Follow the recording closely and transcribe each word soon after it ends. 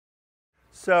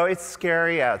So it's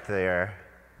scary out there.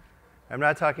 I'm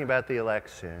not talking about the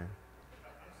election.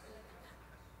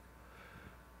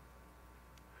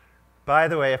 By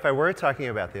the way, if I were talking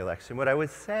about the election, what I would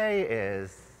say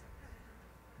is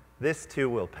this too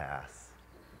will pass.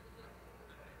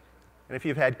 And if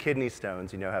you've had kidney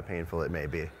stones, you know how painful it may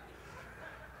be.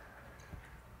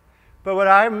 But what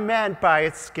I meant by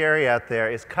it's scary out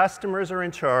there is customers are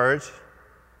in charge.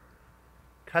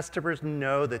 Customers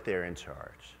know that they're in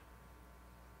charge.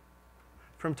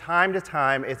 From time to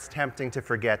time, it's tempting to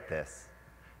forget this,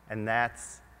 and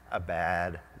that's a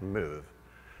bad move.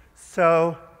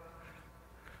 So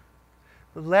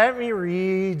let me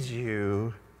read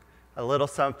you a little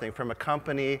something from a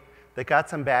company that got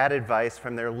some bad advice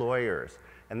from their lawyers.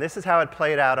 And this is how it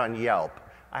played out on Yelp.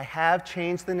 I have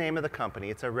changed the name of the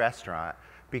company. It's a restaurant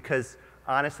because,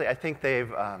 honestly, I think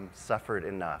they've suffered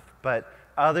enough. But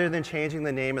other than changing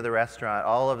the name of the restaurant,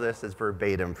 all of this is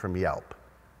verbatim from Yelp.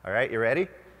 All right, you ready?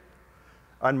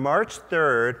 On March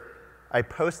 3rd, I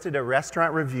posted a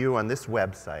restaurant review on this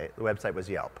website. The website was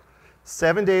Yelp.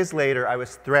 7 days later, I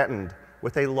was threatened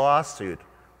with a lawsuit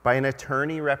by an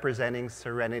attorney representing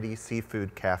Serenity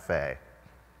Seafood Cafe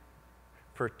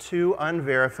for 2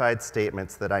 unverified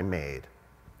statements that I made.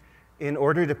 In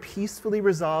order to peacefully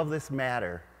resolve this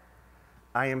matter,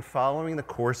 I am following the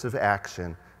course of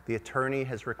action the attorney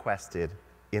has requested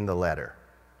in the letter.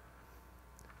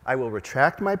 I will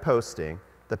retract my posting,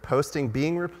 the posting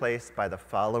being replaced by the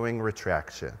following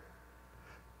retraction.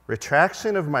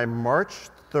 Retraction of my March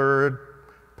 3rd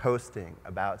posting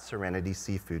about Serenity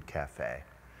Seafood Cafe.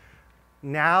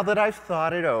 Now that I've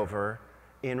thought it over,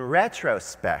 in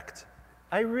retrospect,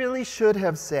 I really should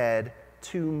have said,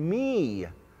 to me,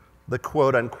 the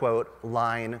quote-unquote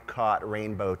line-caught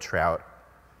rainbow trout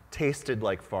tasted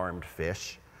like farmed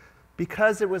fish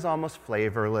because it was almost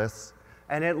flavorless,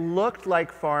 and it looked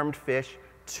like farmed fish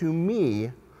to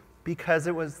me because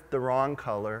it was the wrong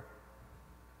color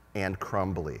and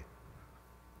crumbly.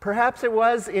 Perhaps it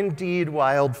was indeed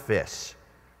wild fish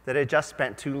that had just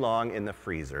spent too long in the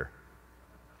freezer.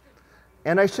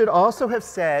 And I should also have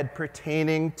said,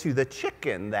 pertaining to the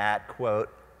chicken, that, quote,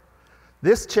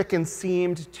 this chicken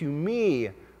seemed to me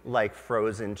like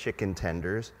frozen chicken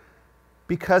tenders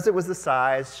because it was the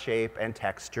size, shape, and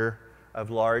texture of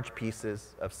large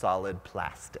pieces of solid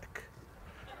plastic.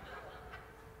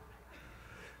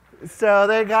 So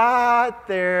they got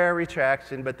their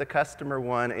retraction, but the customer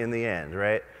won in the end,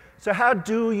 right? So how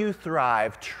do you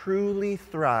thrive, truly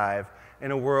thrive,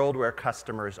 in a world where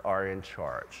customers are in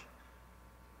charge?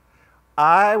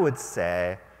 I would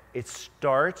say it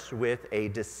starts with a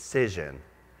decision.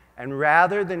 And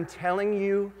rather than telling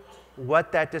you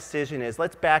what that decision is,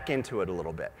 let's back into it a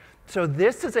little bit. So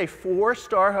this is a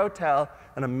 4-star hotel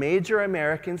in a major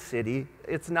American city.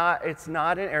 It's not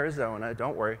in Arizona,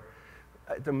 don't worry.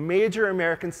 It's a major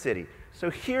American city. So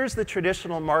here's the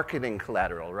traditional marketing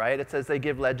collateral, right? It says they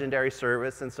give legendary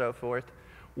service and so forth.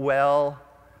 Well,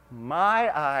 my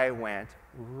eye went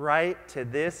right to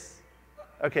this.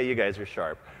 Okay, you guys are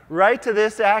sharp. Right to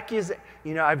this accusation.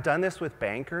 You know, I've done this with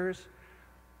bankers,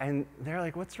 and they're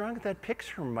like, what's wrong with that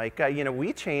picture, Micah? You know,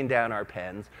 we chain down our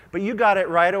pens, but you got it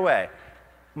right away.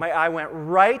 My eye went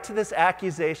right to this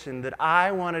accusation that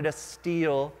I wanted to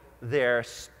steal their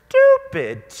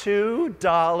stupid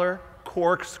 $2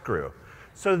 corkscrew.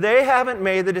 So they haven't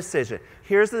made the decision.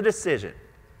 Here's the decision.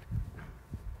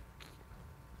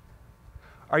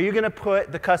 Are you going to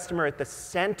put the customer at the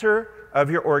center of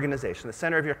your organization, the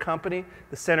center of your company,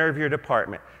 the center of your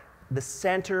department, the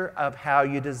center of how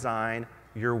you design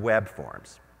your web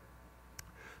forms?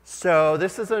 So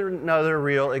this is another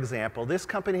real example. This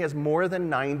company has more than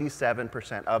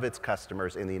 97% of its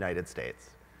customers in the United States.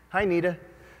 Hi, Nita.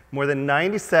 More than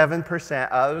 97%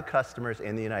 of customers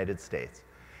in the United States.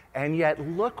 And yet,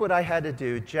 look what I had to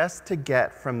do just to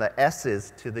get from the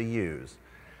S's to the U's.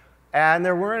 And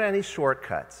there weren't any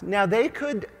shortcuts. Now,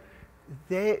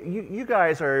 you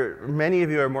guys are, many of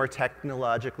you are more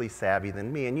technologically savvy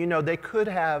than me, and you know they could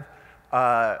have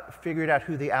figured out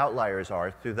who the outliers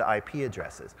are through the IP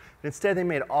addresses. But instead, they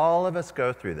made all of us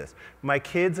go through this. My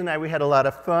kids and I, we had a lot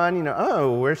of fun. You know,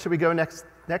 oh, where should we go next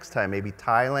time? Maybe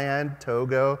Thailand,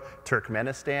 Togo,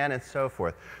 Turkmenistan, and so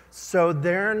forth. So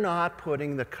they're not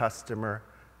putting the customer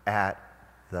at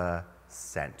the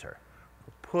center.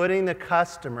 Putting the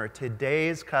customer,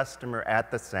 today's customer,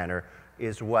 at the center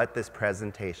is what this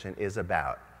presentation is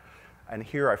about. And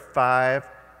here are 5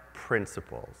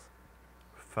 principles.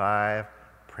 5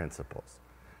 principles.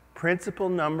 Principle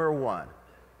number 1,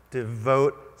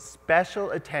 devote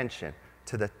special attention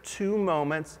to the 2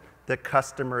 moments that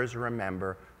customers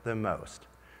remember the most.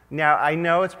 Now, I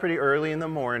know it's pretty early in the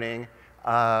morning.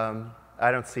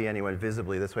 I don't see anyone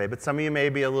visibly this way, but some of you may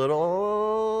be a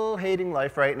little hating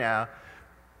life right now.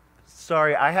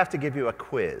 Sorry, I have to give you a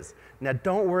quiz. Now,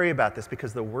 don't worry about this,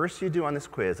 because the worse you do on this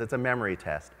quiz, it's a memory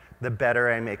test, the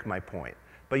better I make my point.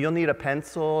 But you'll need a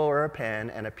pencil or a pen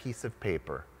and a piece of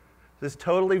paper. This is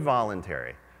totally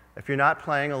voluntary. If you're not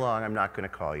playing along, I'm not going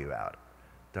to call you out.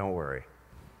 Don't worry.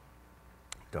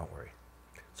 Don't worry.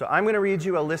 So I'm going to read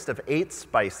you a list of 8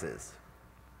 spices.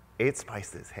 8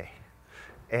 spices, hey.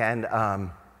 And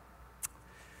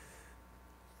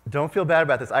don't feel bad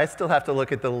about this. I still have to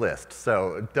look at the list,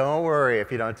 so don't worry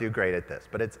if you don't do great at this.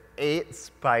 But it's 8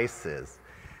 spices.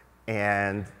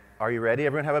 And are you ready?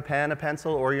 Everyone have a pen, a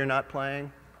pencil, or you're not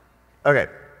playing? Okay.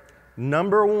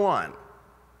 Number 1.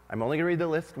 I'm only going to read the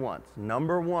list once.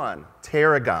 Number 1,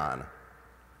 tarragon.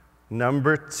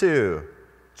 Number 2,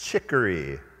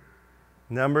 chicory.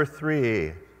 Number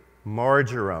 3,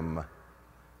 marjoram.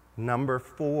 Number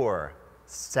 4,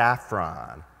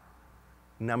 saffron.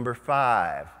 Number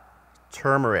 5,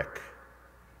 turmeric.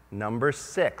 Number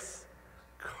 6,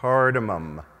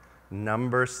 cardamom.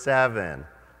 Number 7,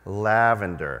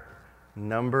 lavender.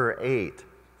 Number 8,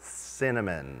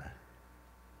 cinnamon.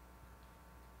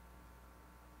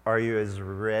 Are you as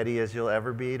ready as you'll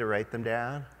ever be to write them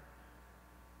down?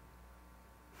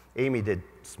 Amy did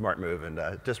a smart move and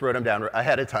just wrote them down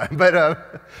ahead of time. But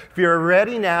if you're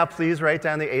ready now, please write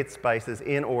down the 8 spices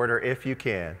in order if you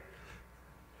can.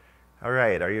 All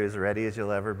right, are you as ready as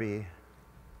you'll ever be?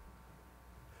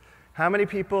 How many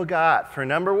people got for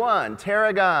number 1,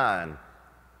 tarragon?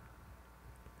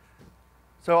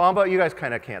 So although you guys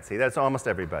kind of can't see, that's almost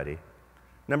everybody.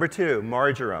 Number 2,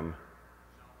 marjoram.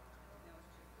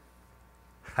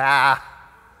 Ha!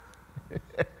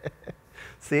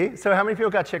 See? So how many people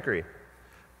got chicory?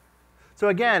 So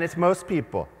again, it's most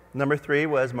people. Number 3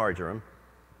 was marjoram.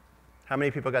 How many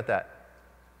people got that?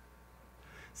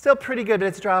 Still pretty good, but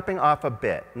it's dropping off a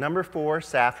bit. Number 4,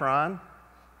 saffron.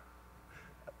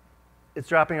 It's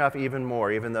dropping off even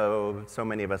more, even though so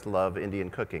many of us love Indian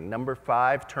cooking. Number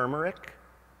 5, turmeric.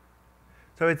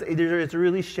 So it's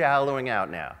really shallowing out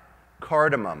now.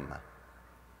 Cardamom.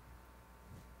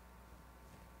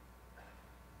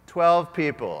 12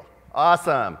 people.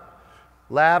 Awesome.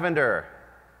 Lavender.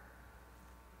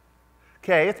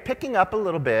 Okay, it's picking up a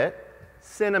little bit.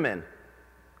 Cinnamon.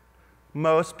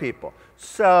 Most people.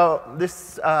 So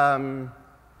this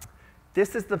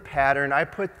is the pattern. I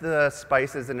put the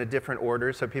spices in a different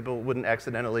order so people wouldn't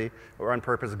accidentally or on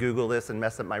purpose Google this and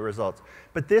mess up my results.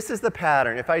 But this is the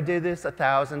pattern. If I did this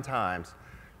 1,000 times,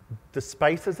 the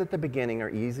spices at the beginning are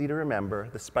easy to remember.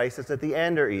 The spices at the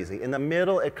end are easy. In the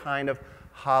middle, it kind of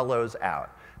hollows out.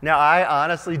 Now, I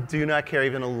honestly do not care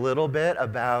even a little bit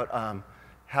about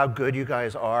how good you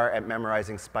guys are at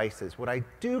memorizing spices. What I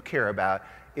do care about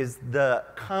is the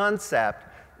concept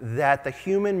that the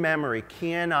human memory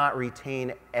cannot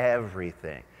retain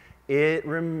everything. It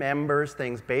remembers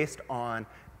things based on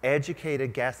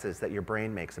educated guesses that your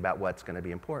brain makes about what's going to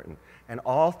be important. And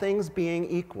all things being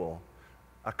equal,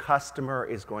 a customer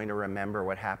is going to remember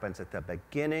what happens at the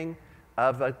beginning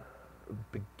of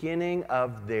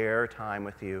their time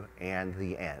with you and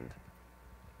the end.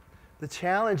 The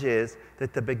challenge is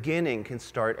that the beginning can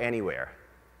start anywhere.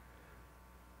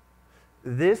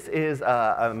 This is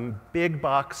a big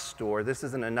box store. This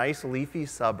is in a nice leafy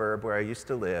suburb where I used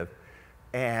to live.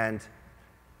 And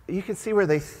you can see where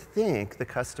they think the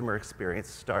customer experience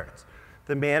starts.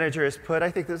 The manager has put, I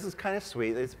think this is kind of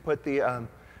sweet, he's put the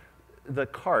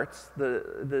carts,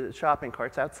 the shopping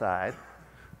carts outside,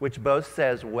 which both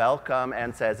says welcome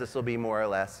and says this will be more or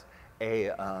less a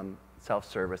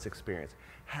self-service experience.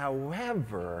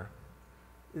 However,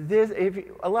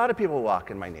 a lot of people walk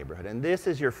in my neighborhood, and this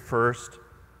is your first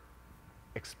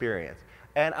experience.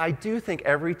 And I do think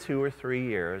every 2 or 3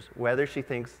 years, whether she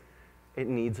thinks it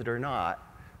needs it or not,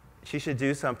 she should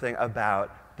do something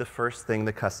about the first thing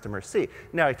the customers see.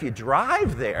 Now, if you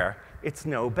drive there, it's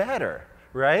no better,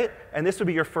 right? And this would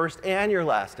be your first and your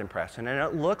last impression. And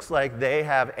it looks like they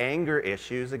have anger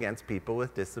issues against people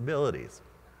with disabilities.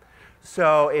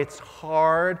 So it's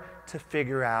hard to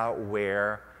figure out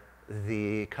where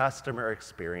the customer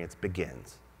experience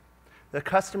begins. The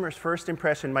customer's first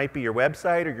impression might be your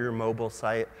website or your mobile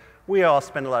site. We all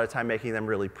spend a lot of time making them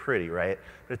really pretty, right?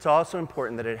 But it's also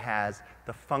important that it has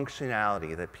the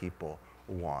functionality that people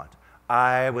want.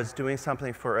 I was doing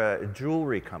something for a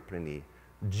jewelry company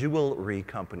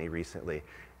recently,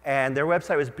 and their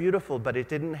website was beautiful, but it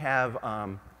didn't have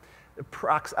a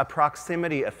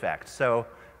proximity effect. So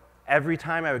every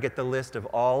time I would get the list of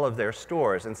all of their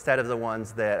stores instead of the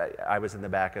ones that I was in the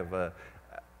back of the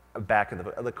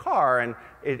car, and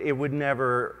it would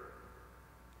never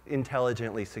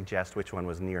intelligently suggest which one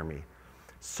was near me.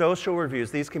 Social reviews,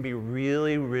 these can be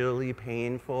really, really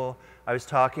painful. I was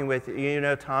talking with, you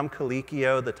know, Tom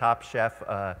Colicchio, the Top Chef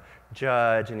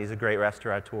judge, and he's a great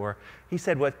restaurateur. He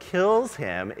said what kills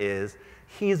him is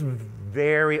he's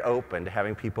very open to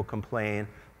having people complain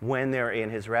when they're in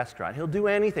his restaurant. He'll do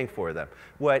anything for them.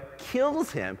 What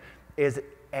kills him is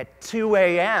at 2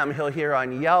 a.m. he'll hear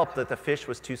on Yelp that the fish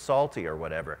was too salty or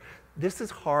whatever. This is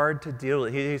hard to deal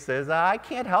with. He says, I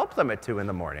can't help them at 2 in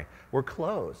the morning. We're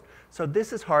closed. So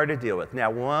this is hard to deal with. Now,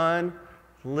 one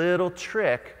little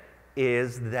trick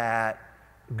is that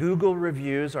Google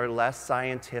reviews are less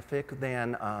scientific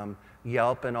than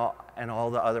Yelp and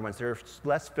all the other ones. There's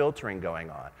less filtering going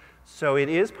on. So it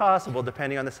is possible,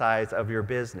 depending on the size of your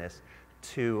business,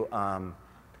 to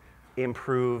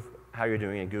improve how you're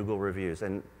doing in Google reviews.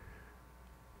 And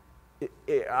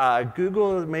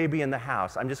Google may be in the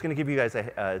house. I'm just going to give you guys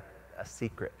a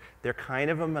secret. They're kind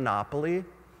of a monopoly.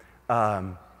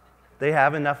 They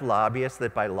have enough lobbyists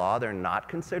that by law they're not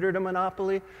considered a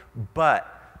monopoly. But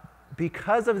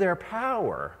because of their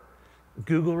power,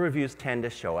 Google reviews tend to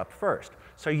show up first.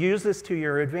 So use this to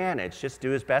your advantage. Just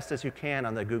do as best as you can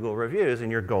on the Google reviews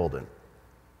and you're golden.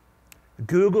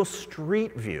 Google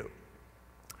Street View,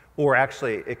 or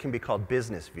actually it can be called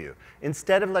Business View.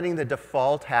 Instead of letting the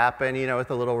default happen, you know, with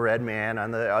the little red man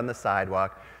on the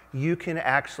sidewalk, you can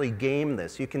actually game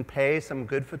this. You can pay some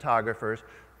good photographers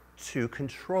to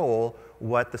control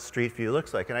what the street view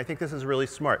looks like. And I think this is really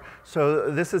smart. So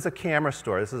this is a camera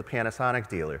store. This is a Panasonic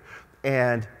dealer.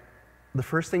 And the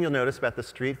first thing you'll notice about the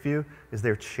street view is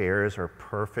their chairs are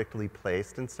perfectly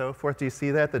placed and so forth. Do you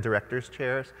see that, the director's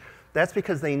chairs? That's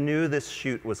because they knew this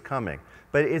shoot was coming.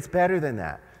 But it's better than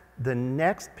that. The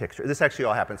next picture, this actually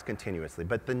all happens continuously,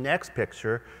 but the next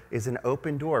picture is an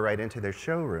open door right into their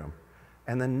showroom.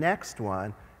 And the next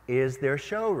one is their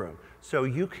showroom. So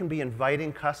you can be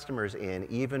inviting customers in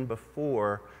even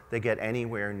before they get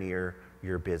anywhere near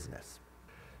your business.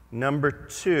 Number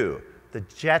 2, the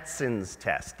Jetsons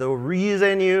test. The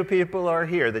reason you people are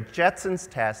here, the Jetsons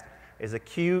test is a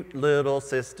cute little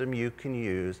system you can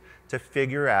use to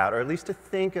figure out, or at least to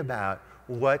think about,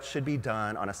 what should be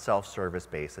done on a self-service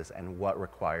basis and what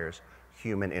requires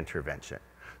human intervention.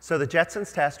 So the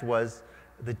Jetsons test was,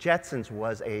 the Jetsons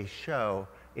was a show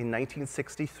in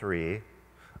 1963.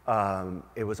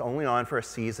 It was only on for a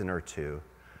season or two.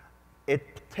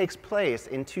 It takes place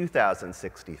in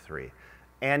 2063.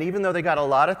 And even though they got a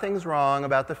lot of things wrong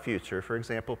about the future, for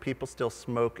example, people still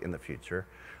smoke in the future,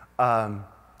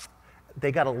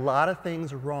 they got a lot of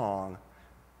things wrong.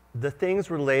 The things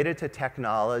related to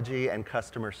technology and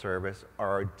customer service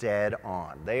are dead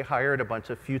on. They hired a bunch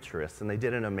of futurists, and they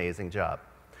did an amazing job.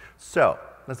 So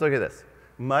let's look at this.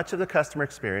 Much of the customer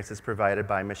experience is provided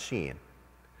by machine.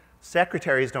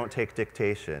 Secretaries don't take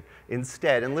dictation.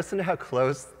 Instead, and listen to how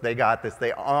close they got this.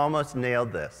 They almost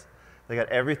nailed this. They got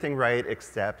everything right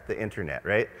except the internet,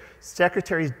 right?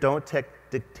 Secretaries don't take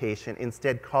dictation.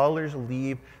 Instead, callers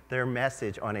leave their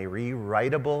message on a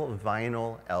rewritable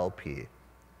vinyl LP.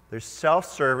 There's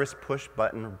self-service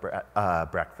push-button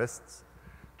breakfasts.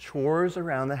 Chores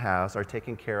around the house are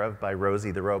taken care of by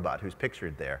Rosie the robot, who's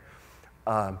pictured there.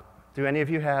 Do any of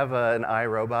you have an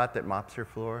iRobot that mops your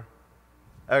floor?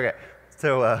 Okay,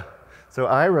 so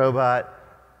iRobot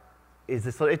is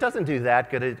this. It doesn't do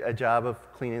that good a job of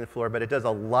cleaning the floor, but it does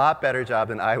a lot better job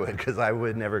than I would, because I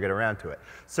would never get around to it.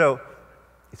 So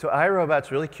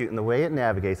iRobot's really cute, and the way it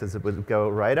navigates is it would go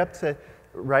right up to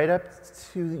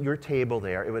your table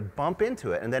there. It would bump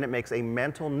into it, and then it makes a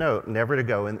mental note never to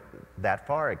go in that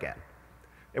far again.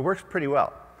 It works pretty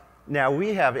well. Now,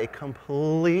 we have a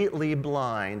completely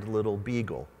blind little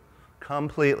beagle,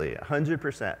 completely,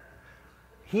 100%.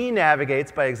 He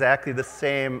navigates by exactly the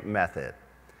same method.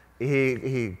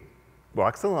 He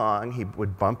walks along, he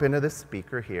would bump into this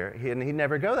speaker here, and he'd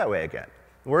never go that way again.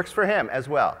 It works for him as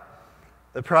well.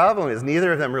 The problem is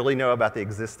neither of them really know about the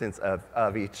existence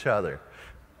of each other.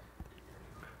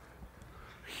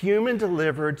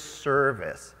 Human-delivered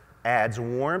service adds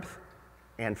warmth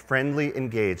and friendly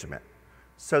engagement.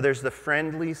 So there's the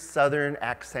friendly, southern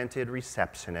accented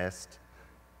receptionist.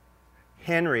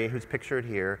 Henry, who's pictured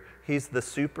here, he's the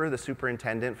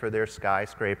superintendent for their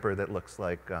skyscraper that looks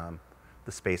like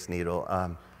the Space Needle.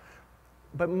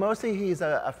 But mostly he's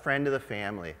a friend of the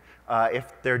family.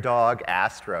 If their dog,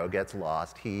 Astro, gets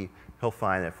lost, he'll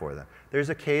find it for them. There's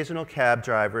occasional cab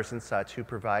drivers and such who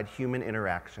provide human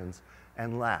interactions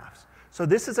and laughs. So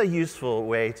this is a useful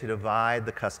way to divide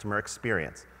the customer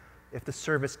experience. If the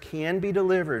service can be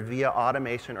delivered via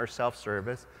automation or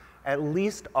self-service, at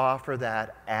least offer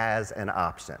that as an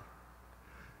option.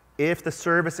 If the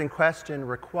service in question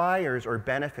requires or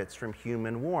benefits from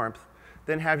human warmth,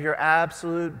 then have your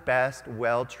absolute best,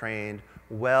 well-trained,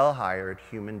 well-hired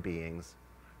human beings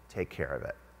take care of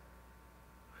it.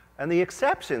 And the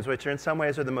exceptions, which are in some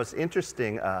ways are the most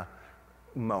interesting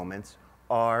moments,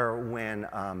 are when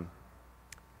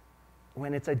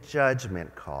it's a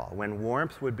judgment call, when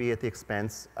warmth would be at the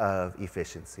expense of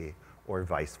efficiency or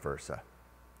vice versa.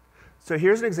 So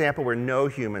here's an example where no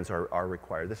humans are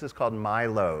required. This is called My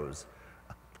Lowe's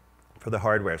for the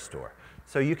hardware store.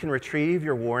 So you can retrieve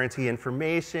your warranty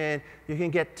information, you can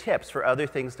get tips for other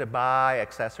things to buy,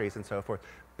 accessories and so forth,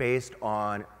 based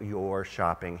on your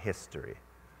shopping history.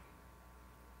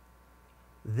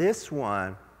 This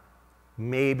one,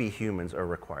 maybe humans are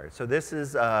required. So this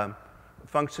is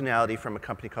functionality from a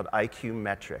company called IQ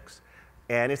Metrics.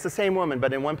 And it's the same woman,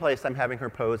 but in one place I'm having her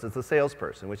pose as the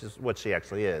salesperson, which is what she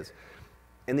actually is.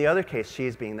 In the other case,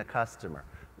 she's being the customer.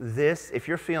 This, if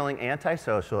you're feeling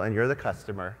antisocial and you're the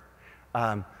customer,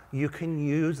 you can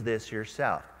use this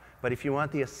yourself. But if you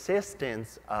want the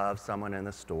assistance of someone in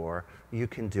the store, you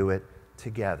can do it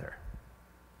together.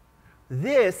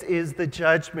 This is the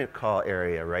judgment call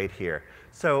area right here.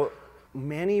 So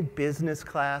many business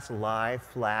class, lie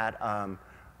flat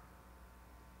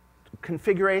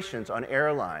configurations on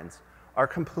airlines are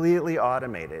completely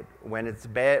automated. When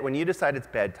you decide it's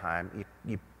bedtime,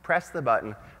 you press the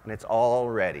button and it's all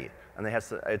ready. And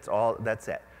that's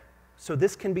it. So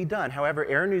this can be done. However,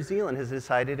 Air New Zealand has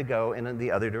decided to go in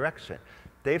the other direction.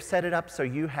 They've set it up so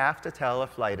you have to tell a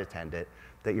flight attendant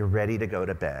that you're ready to go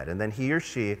to bed, and then he or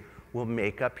she will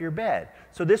make up your bed.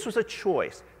 So this was a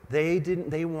choice.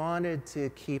 They wanted to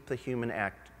keep the human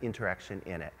interaction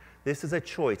in it. This is a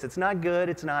choice. It's not good,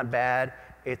 it's not bad,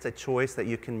 it's a choice that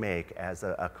you can make as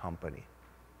a company.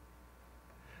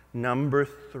 Number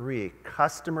 3,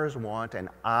 customers want an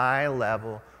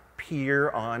eye-level,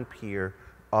 peer-on-peer,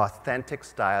 authentic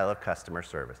style of customer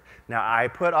service. Now, I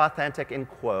put authentic in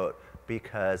quote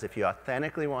because if you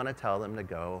authentically want to tell them to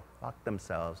go fuck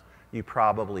themselves, you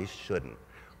probably shouldn't.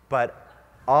 But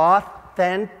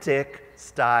authentic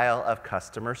style of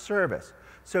customer service.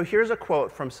 So here's a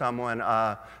quote from someone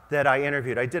that I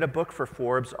interviewed. I did a book for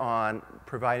Forbes on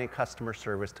providing customer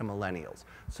service to millennials.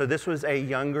 So this was a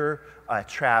younger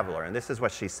traveler, and this is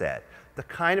what she said. The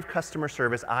kind of customer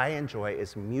service I enjoy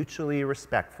is mutually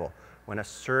respectful when a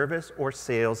service or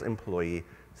sales employee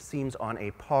seems on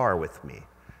a par with me,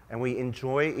 and we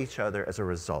enjoy each other as a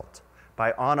result.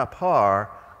 By on a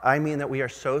par, I mean that we are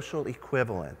social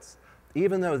equivalents,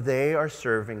 even though they are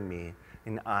serving me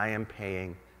and I am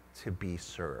paying to be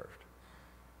served.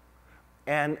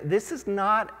 And this is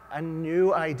not a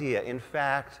new idea. In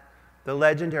fact, the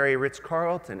legendary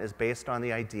Ritz-Carlton is based on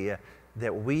the idea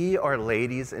that we are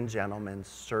ladies and gentlemen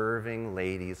serving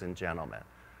ladies and gentlemen.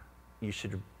 You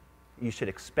should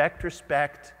expect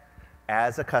respect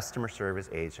as a customer service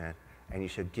agent, and you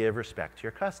should give respect to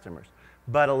your customers.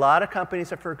 But a lot of companies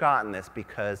have forgotten this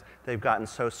because they've gotten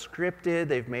so scripted,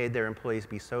 they've made their employees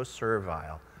be so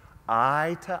servile.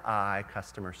 Eye-to-eye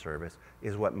customer service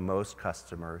is what most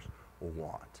customers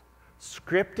want.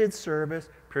 Scripted service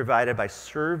provided by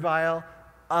servile,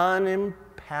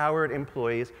 unempowered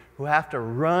employees who have to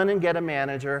run and get a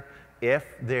manager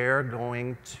if they're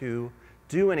going to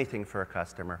do anything for a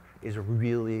customer is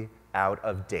really out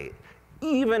of date,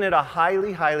 even at a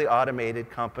highly, highly automated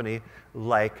company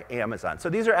like Amazon. So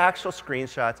these are actual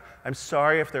screenshots. I'm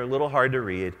sorry if they're a little hard to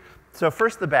read. So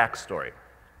first, the backstory.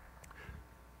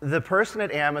 The person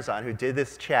at Amazon who did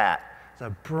this chat is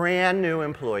a brand new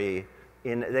employee.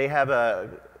 They have a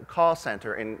call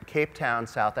center in Cape Town,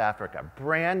 South Africa.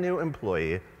 Brand new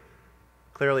employee,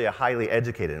 clearly a highly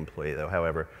educated employee though,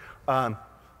 however.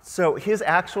 So his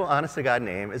actual honest-to-God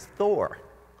name is Thor.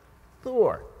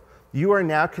 Thor, you are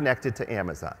now connected to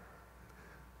Amazon.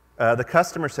 The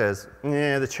customer says,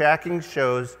 the tracking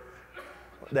shows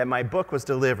that my book was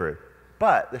delivered,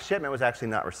 but the shipment was actually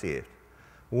not received.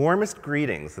 Warmest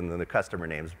greetings, and then the customer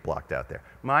name's blocked out there.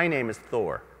 My name is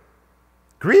Thor.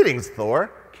 Greetings, Thor.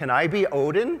 Can I be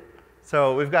Odin?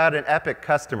 So we've got an epic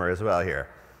customer as well here.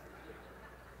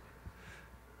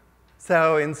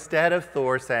 So instead of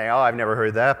Thor saying, oh, I've never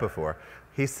heard that before,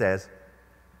 he says,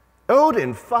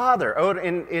 Odin, father.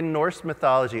 Odin, in Norse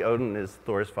mythology, Odin is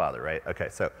Thor's father, right? Okay,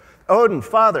 so Odin,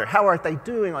 father, how art thou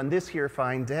doing on this here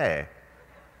fine day?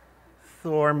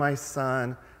 Thor, my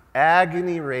son,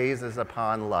 agony raises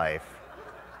upon life.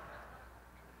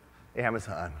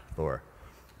 Amazon, Thor.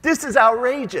 This is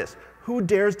outrageous. Who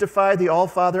dares defy the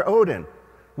All-Father Odin?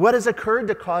 What has occurred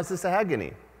to cause this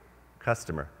agony?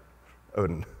 Customer,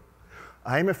 Odin.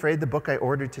 I am afraid the book I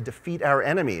ordered to defeat our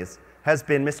enemies has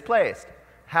been misplaced.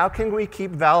 How can we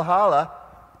keep Valhalla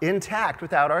intact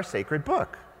without our sacred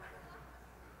book?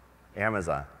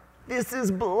 Amazon. This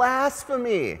is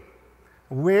blasphemy.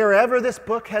 Wherever this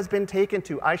book has been taken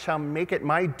to, I shall make it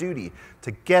my duty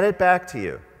to get it back to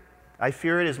you. I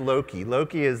fear it is Loki.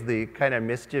 Loki is the kind of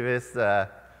mischievous,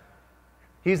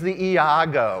 he's the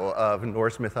Iago of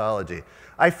Norse mythology.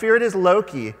 I fear it is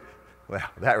Loki. Well,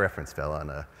 that reference fell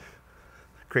on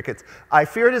crickets. I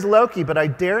fear it is Loki, but I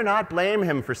dare not blame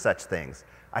him for such things.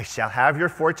 I shall have your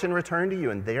fortune returned to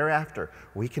you, and thereafter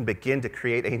we can begin to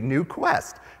create a new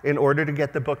quest in order to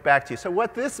get the book back to you. So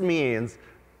what this means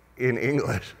in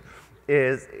English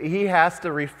is he has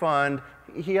to refund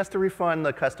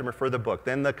the customer for the book.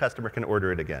 Then the customer can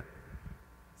order it again.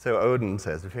 So Odin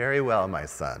says, very well, my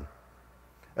son.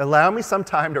 Allow me some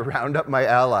time to round up my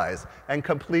allies and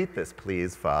complete this,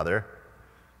 please, Father.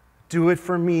 Do it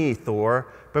for me, Thor,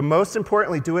 but most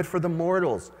importantly, do it for the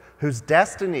mortals whose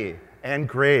destiny and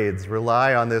grades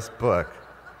rely on this book.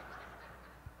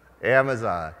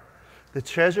 Amazon. The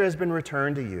treasure has been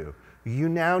returned to you. You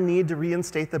now need to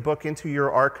reinstate the book into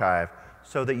your archive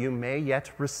so that you may yet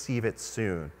receive it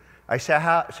soon. I shall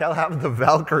have the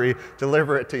Valkyrie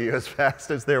deliver it to you as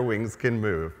fast as their wings can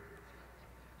move.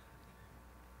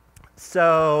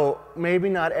 So maybe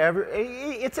not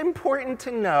it's important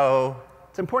to know,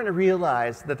 it's important to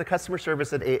realize that the customer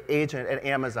service agent at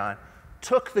Amazon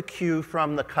took the cue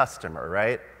from the customer,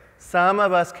 right? Some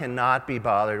of us cannot be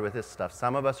bothered with this stuff.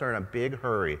 Some of us are in a big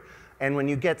hurry. And when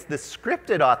you get the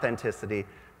scripted authenticity,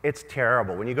 it's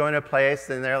terrible. When you go into a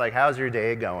place and they're like, how's your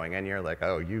day going? And you're like,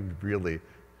 oh, you really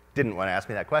didn't want to ask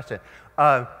me that question.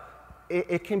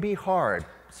 It can be hard.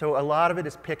 So a lot of it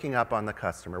is picking up on the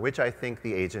customer, which I think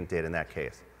the agent did in that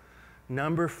case.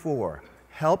 Number 4,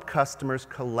 help customers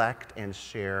collect and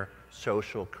share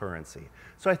social currency.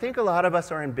 So I think a lot of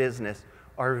us are in business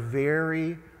are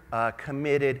very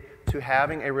committed to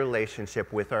having a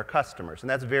relationship with our customers, and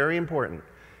that's very important.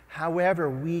 However,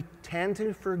 we tend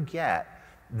to forget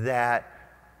that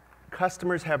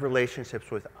customers have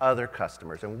relationships with other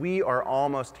customers, and we are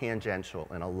almost tangential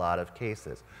in a lot of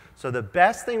cases. So the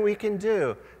best thing we can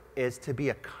do is to be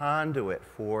a conduit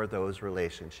for those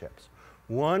relationships.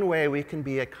 One way we can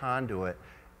be a conduit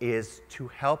is to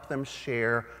help them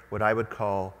share what I would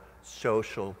call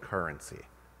social currency.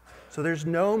 So there's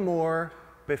no more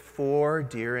before,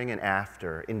 during, and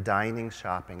after in dining,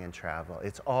 shopping, and travel.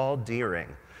 It's all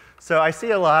during. So I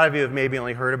see a lot of you have maybe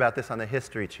only heard about this on the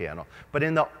History Channel, but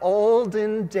in the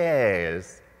olden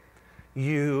days,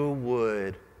 you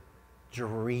would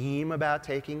dream about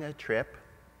taking a trip,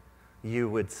 you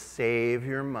would save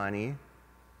your money,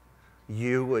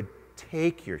 you would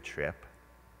take your trip,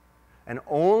 and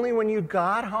only when you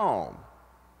got home,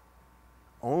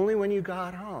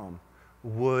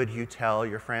 would you tell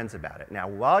your friends about it. Now,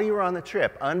 while you were on the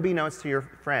trip, unbeknownst to your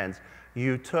friends,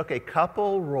 you took a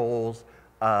couple rolls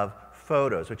of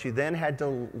photos, which you then had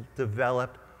to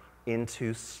develop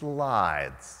into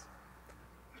slides.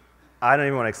 I don't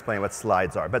even want to explain what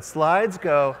slides are, but slides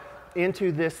go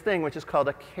into this thing, which is called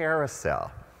a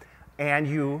carousel. And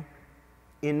you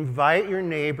invite your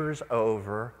neighbors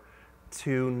over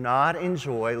to not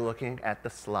enjoy looking at the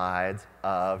slides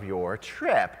of your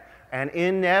trip. And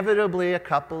inevitably, a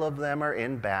couple of them are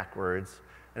in backwards,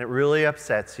 and it really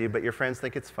upsets you, but your friends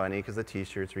think it's funny because the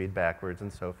t-shirts read backwards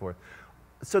and so forth.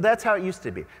 So that's how it used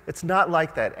to be. It's not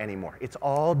like that anymore. It's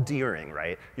all during,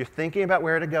 right? You're thinking about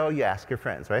where to go, you ask your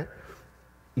friends, right?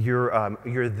 You're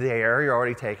there, you're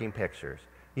already taking pictures.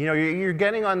 You know, you're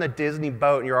getting on the Disney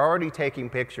boat, and you're already taking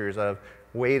pictures of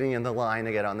waiting in the line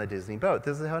to get on the Disney boat.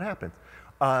 This is how it happens,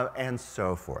 and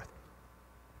so forth.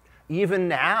 Even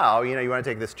now, you know, you want to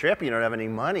take this trip, you don't have any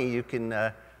money, you can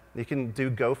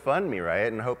do GoFundMe, right?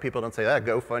 And hope people don't say,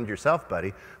 go fund yourself,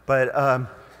 buddy. But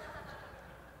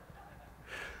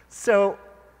so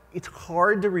it's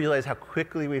hard to realize how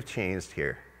quickly we've changed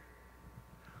here.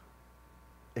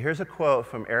 Here's a quote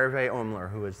from Hervé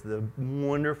Omler, who is the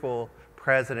wonderful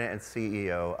president and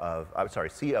COO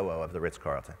of the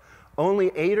Ritz-Carlton.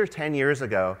 Only 8 or 10 years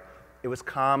ago, it was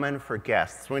common for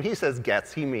guests, when he says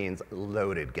guests, he means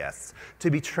loaded guests,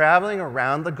 to be traveling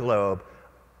around the globe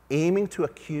aiming to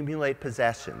accumulate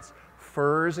possessions,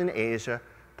 furs in Asia,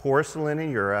 porcelain in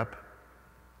Europe,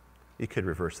 you could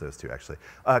reverse those two actually,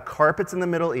 carpets in the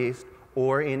Middle East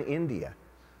or in India.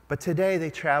 But today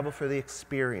they travel for the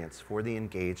experience, for the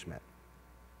engagement.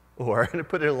 Or, to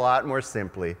put it a lot more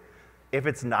simply, if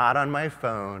it's not on my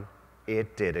phone,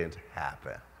 it didn't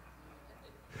happen.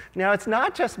 Now, it's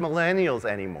not just millennials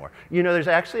anymore. You know, there's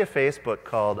actually a Facebook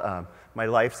called My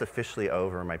Life's Officially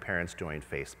Over, My Parents Joined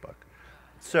Facebook.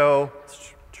 So,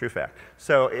 True fact.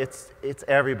 So it's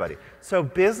everybody. So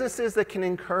businesses that can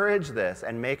encourage this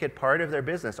and make it part of their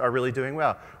business are really doing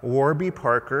well. Warby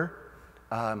Parker,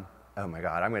 oh my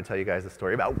God, I'm going to tell you guys a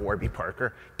story about Warby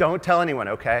Parker. Don't tell anyone,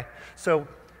 okay? So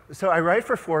I write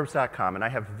for Forbes.com, and I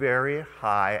have very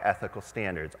high ethical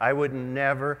standards. I would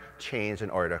never change an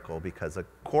article because a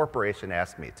corporation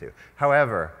asked me to.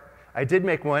 However, I did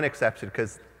make one exception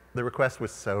because the request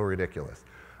was so ridiculous.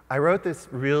 I wrote this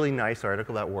really nice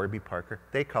article about Warby Parker.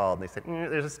 They called and they said,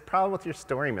 there's a problem with your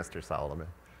story, Mr. Solomon.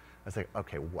 I was like,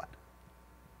 okay, what?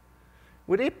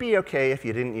 Would it be okay if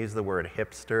you didn't use the word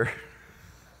hipster?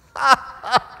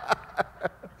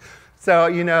 So,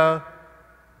 you know,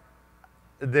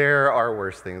 there are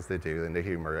worse things to do than to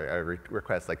humor a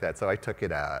request like that. So I took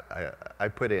it out. I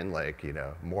put in, like, you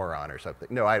know, moron or something.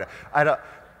 No, I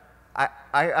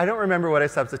don't remember what I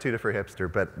substituted for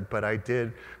hipster, but I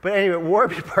did. But anyway,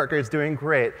 Warby Parker is doing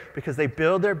great because they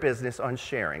build their business on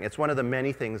sharing. It's one of the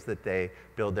many things that they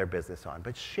build their business on,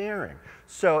 but sharing.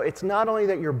 So it's not only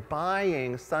that you're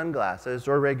buying sunglasses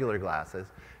or regular glasses,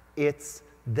 it's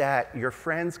that your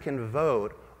friends can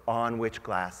vote on which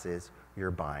glasses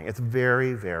you're buying. It's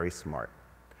very, very smart.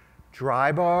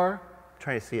 Drybar, I'm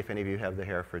trying to see if any of you have the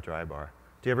hair for Drybar.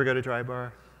 Do you ever go to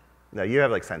Drybar? No, you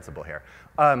have like sensible hair.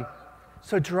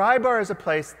 So Drybar is a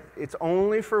place, it's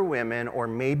only for women or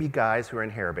maybe guys who are in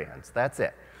hair bands. That's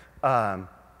it.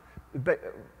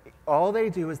 But all they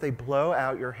do is they blow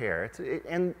out your hair,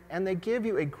 and they give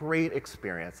you a great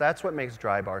experience. That's what makes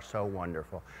Drybar so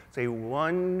wonderful. It's a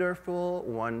wonderful,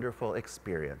 wonderful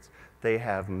experience. They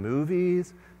have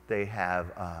movies, they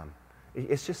have,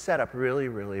 it's just set up really,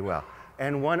 really well.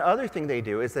 And one other thing they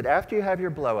do is that after you have your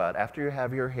blowout, after you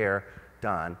have your hair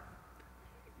done,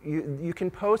 you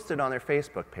can post it on their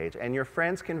Facebook page, and your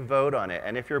friends can vote on it.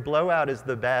 And if your blowout is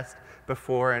the best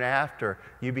before and after,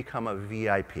 you become a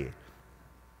VIP.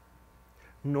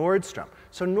 Nordstrom.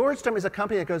 So Nordstrom is a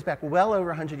company that goes back well over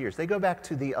 100 years. They go back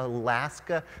to the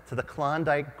Alaska, to the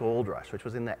Klondike Gold Rush, which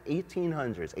was in the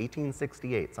 1800s,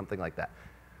 1868, something like that.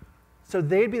 So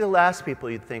they'd be the last people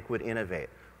you'd think would innovate.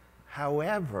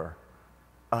 However,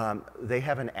 they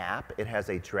have an app. It has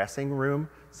a dressing room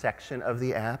section of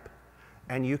the app.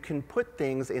 And you can put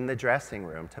things in the dressing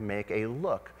room to make a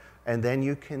look, and then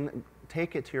you can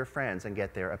take it to your friends and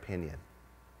get their opinion.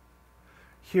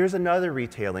 Here's another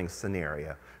retailing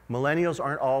scenario. Millennials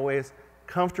aren't always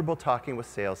comfortable talking with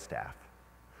sales staff,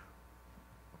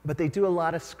 but they do a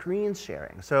lot of screen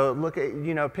sharing. So look at,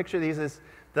 you know, picture these as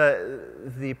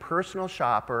the personal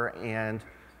shopper and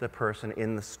the person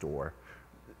in the store.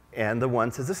 And the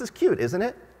one says, this is cute, isn't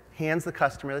it? Hands the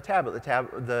customer the tablet.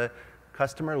 The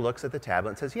customer looks at the tablet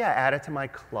and says, yeah, add it to my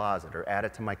closet or add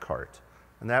it to my cart.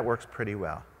 And that works pretty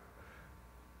well.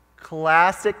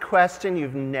 Classic question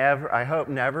you've never, I hope,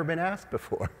 never been asked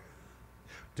before.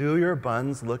 Do your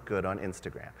buns look good on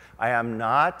Instagram? I am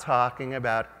not talking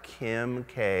about Kim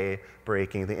K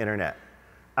breaking the internet.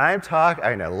 I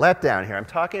know, let down here. I'm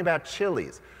talking about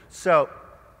Chili's. So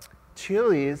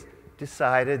Chili's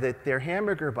decided that their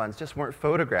hamburger buns just weren't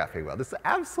photographing well. This is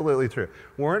absolutely true.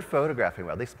 Weren't photographing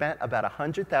well. They spent about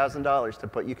 $100,000 to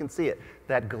put, you can see it,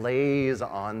 that glaze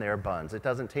on their buns. It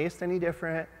doesn't taste any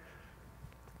different.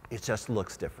 It just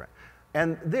looks different.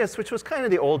 And this, which was kind of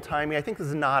the old-timey, I think this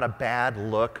is not a bad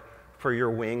look for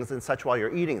your wings and such while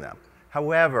you're eating them.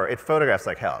 However, it photographs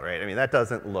like hell, right? I mean, that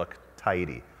doesn't look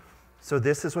tidy. So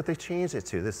this is what they changed it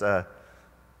to, this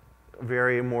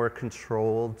very more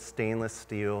controlled stainless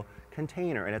steel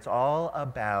container. And it's all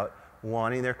about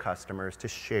wanting their customers to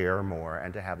share more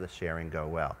and to have the sharing go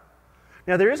well.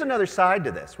 Now, there is another side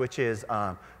to this, which is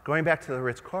going back to the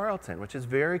Ritz-Carlton, which is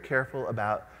very careful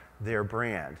about their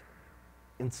brand.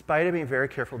 In spite of being very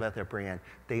careful about their brand,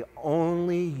 they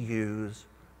only use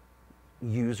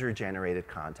user-generated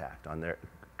content on their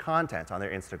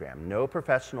Instagram, no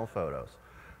professional photos.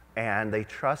 And they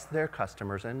trust their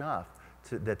customers enough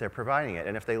that they're providing it.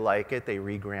 And if they like it, they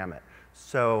regram it.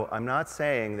 So I'm not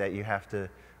saying that you have to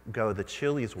go the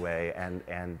Chili's way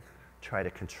and try to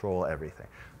control everything.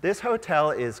 This hotel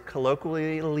is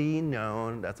colloquially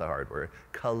known, that's a hard word,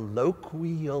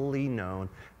 colloquially known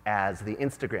as the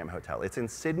Instagram Hotel. It's in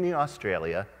Sydney,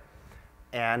 Australia,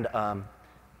 and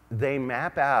they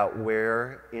map out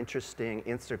where interesting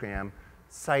Instagram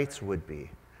sites would be.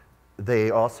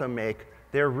 They also make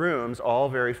their rooms all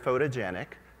very photogenic,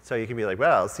 so you can be like,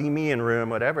 well, see me in room,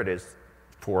 whatever it is,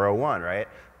 401, right?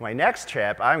 My next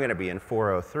trip, I'm going to be in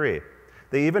 403.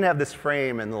 They even have this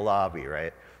frame in the lobby,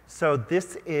 right? So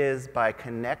this is by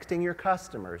connecting your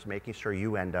customers, making sure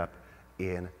you end up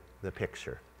in the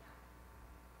picture.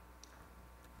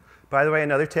 By the way,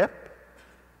 another tip,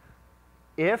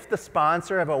 If the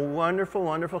sponsor of a wonderful,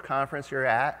 wonderful conference you're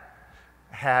at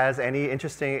has any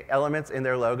interesting elements in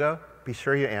their logo, be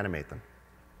sure you animate them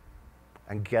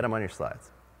and get them on your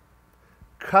slides.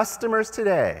 Customers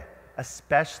today,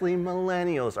 especially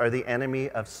millennials, are the enemy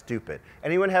of stupid.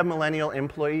 Anyone have millennial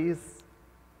employees?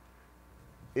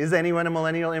 Is anyone a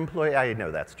millennial employee? I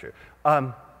know that's true.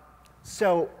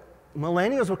 So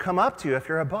millennials will come up to you if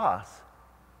you're a boss.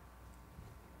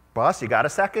 Boss, you got a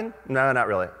second? No, not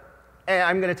really. Hey,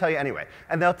 I'm going to tell you anyway.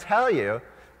 And they'll tell you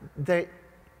they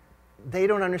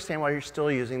don't understand why you're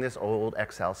still using this old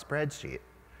Excel spreadsheet,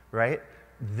 right?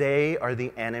 They are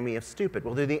the enemy of stupid.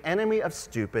 Well, they're the enemy of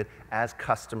stupid as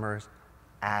customers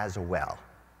as well.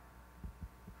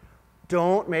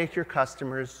 Don't make your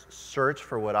customers search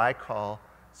for what I call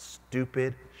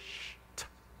stupid shit.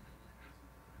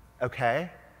 Okay?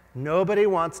 Nobody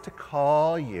wants to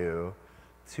call you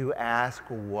to ask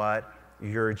what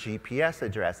your GPS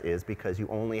address is because you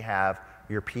only have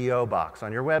your P.O. box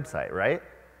on your website, right?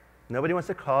 Nobody wants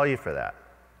to call you for that.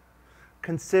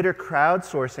 Consider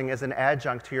crowdsourcing as an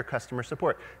adjunct to your customer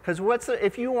support. Because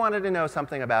if you wanted to know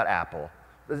something about Apple,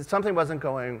 something wasn't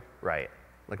going right.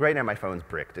 Like right now my phone's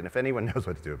bricked, and if anyone knows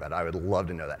what to do about it, I would love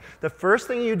to know that. The first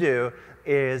thing you do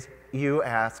is you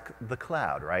ask the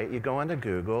cloud, right? You go onto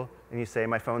Google and you say,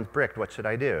 my phone's bricked, what should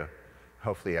I do?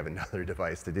 Hopefully you have another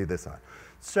device to do this on.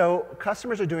 So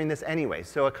customers are doing this anyway.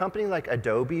 So a company like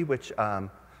Adobe, which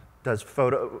does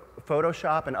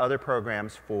Photoshop and other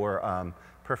programs for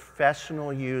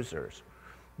professional users,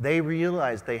 they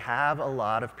realize they have a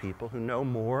lot of people who know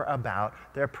more about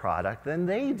their product than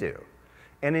they do,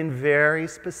 and in very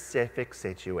specific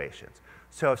situations.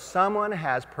 So if someone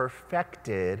has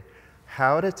perfected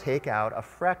how to take out a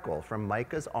freckle from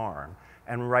Micah's arm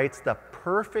and writes the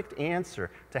perfect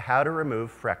answer to how to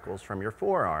remove freckles from your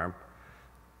forearm,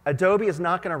 Adobe is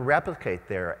not going to replicate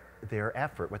their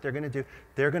effort. What they're going to do,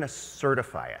 they're going to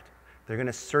certify it. They're going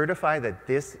to certify that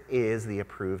this is the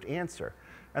approved answer.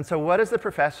 And so what does the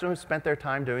professional who spent their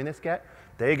time doing this get?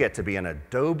 They get to be an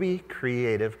Adobe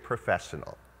creative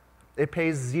professional. It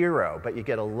pays $0, but you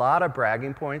get a lot of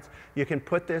bragging points. You can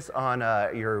put this on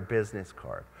your business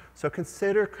card. So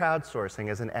consider crowdsourcing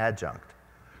as an adjunct.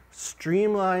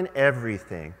 Streamline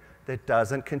everything that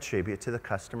doesn't contribute to the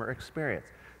customer experience.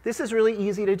 This is really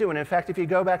easy to do. And in fact, if you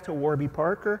go back to Warby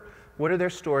Parker, what do their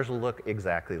stores look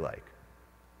exactly like?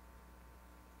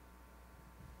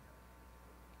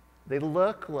 They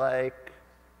look like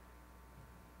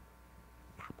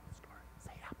Apple Store.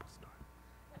 Say Apple Store.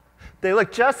 They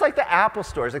look just like the Apple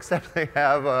stores, except they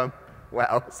have,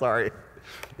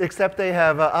 except they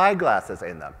have eyeglasses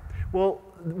in them. Well,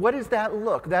 what is that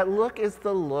look? That look is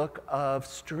the look of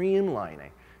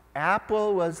streamlining.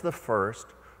 Apple was the first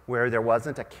where there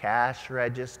wasn't a cash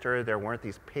register, there weren't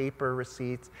these paper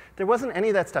receipts. There wasn't any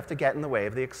of that stuff to get in the way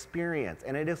of the experience,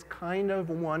 and it is kind of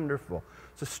wonderful.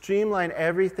 So streamline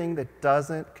everything that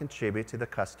doesn't contribute to the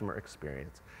customer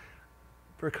experience.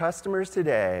 For customers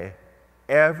today,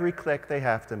 every click they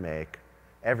have to make,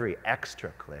 every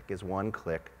extra click is one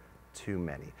click too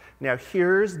many. Now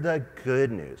here's the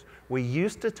good news. We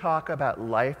used to talk about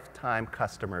lifetime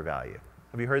customer value.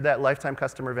 Have you heard that, lifetime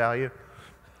customer value?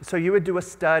 So you would do a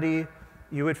study,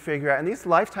 you would figure out, and these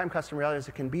lifetime customer values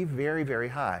can be very, very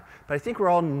high. But I think we're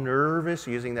all nervous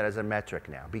using that as a metric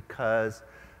now because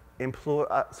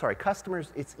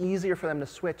customers, it's easier for them to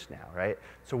switch now, right?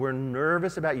 So we're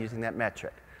nervous about using that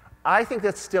metric. I think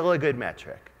that's still a good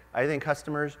metric. I think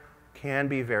customers can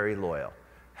be very loyal.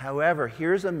 However,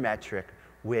 here's a metric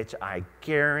which I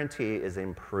guarantee is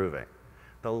improving.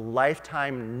 The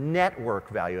lifetime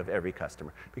network value of every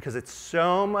customer, because it's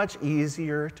so much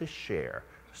easier to share,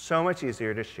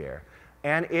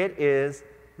 and it is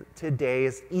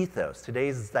today's ethos,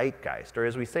 today's zeitgeist, or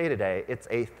as we say today, it's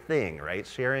a thing, right?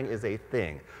 Sharing is a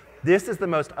thing. This is the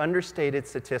most understated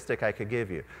statistic I could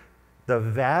give you. The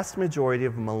vast majority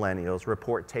of millennials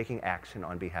report taking action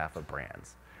on behalf of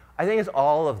brands. I think it's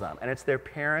all of them, and it's their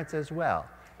parents as well.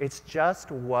 It's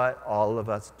just what all of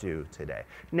us do today.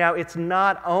 Now, it's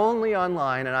not only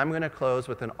online, and I'm going to close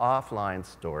with an offline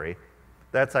story.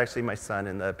 That's actually my son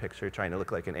in the picture trying to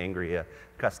look like an angry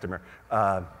customer.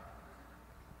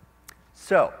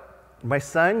 So my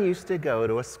son used to go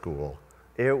to a school.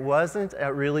 It wasn't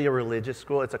really a religious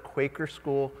school. It's a Quaker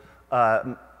school.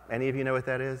 Any of you know what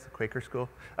that is, a Quaker school?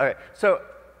 All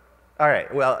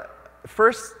right, well,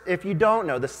 first, if you don't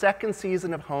know, the second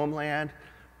season of Homeland,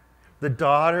 the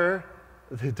daughter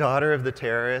of the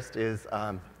terrorist is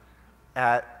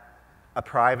at a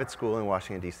private school in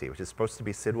Washington, D.C., which is supposed to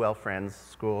be Sidwell Friends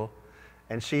School,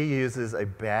 and she uses a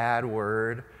bad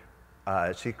word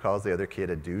She calls the other kid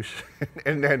a douche.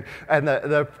 and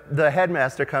the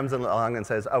headmaster comes along and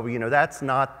says, oh, you know, that's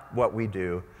not what we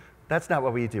do. That's not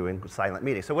what we do in silent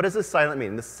meeting. So what is this silent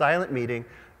meeting? The silent meeting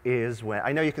is when,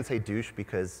 I know you can say douche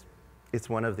because it's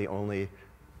one of the only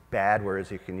bad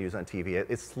words you can use on TV.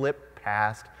 It slipped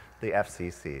past the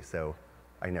FCC, so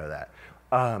I know that.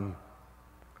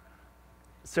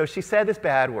 So she said this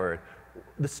bad word.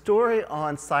 The story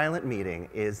on silent meeting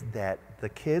is that the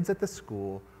kids at the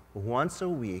school once a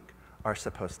week are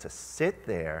supposed to sit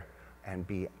there and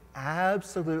be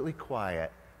absolutely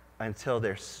quiet until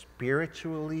they're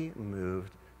spiritually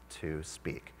moved to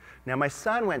speak. Now, my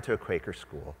son went to a Quaker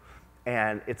school,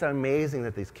 and it's amazing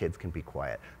that these kids can be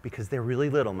quiet because they're really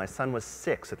little. My son was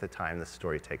 6 at the time this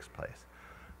story takes place.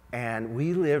 And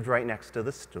we lived right next to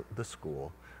the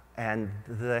school, and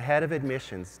the head of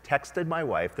admissions texted my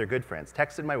wife, they're good friends,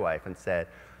 texted my wife and said,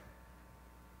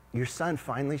 your son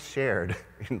finally shared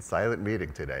in silent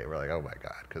meeting today. We're like, oh my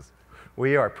God, because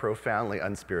we are profoundly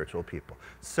unspiritual people.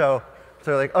 So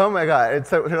they're like, oh my God. And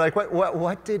so they're like,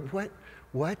 what did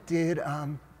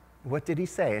he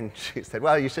say? And she said,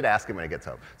 well, you should ask him when he gets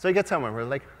home. So he gets home and we're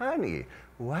like, honey,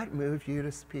 what moved you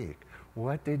to speak?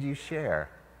 What did you share?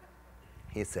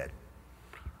 He said,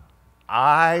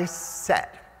 I said,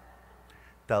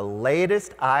 the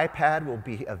latest iPad will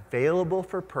be available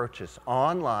for purchase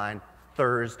online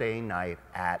Thursday night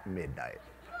at midnight.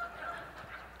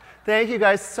 Thank you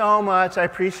guys so much. I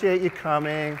appreciate you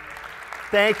coming.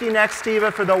 Thank you,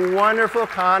 Nextiva, for the wonderful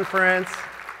conference.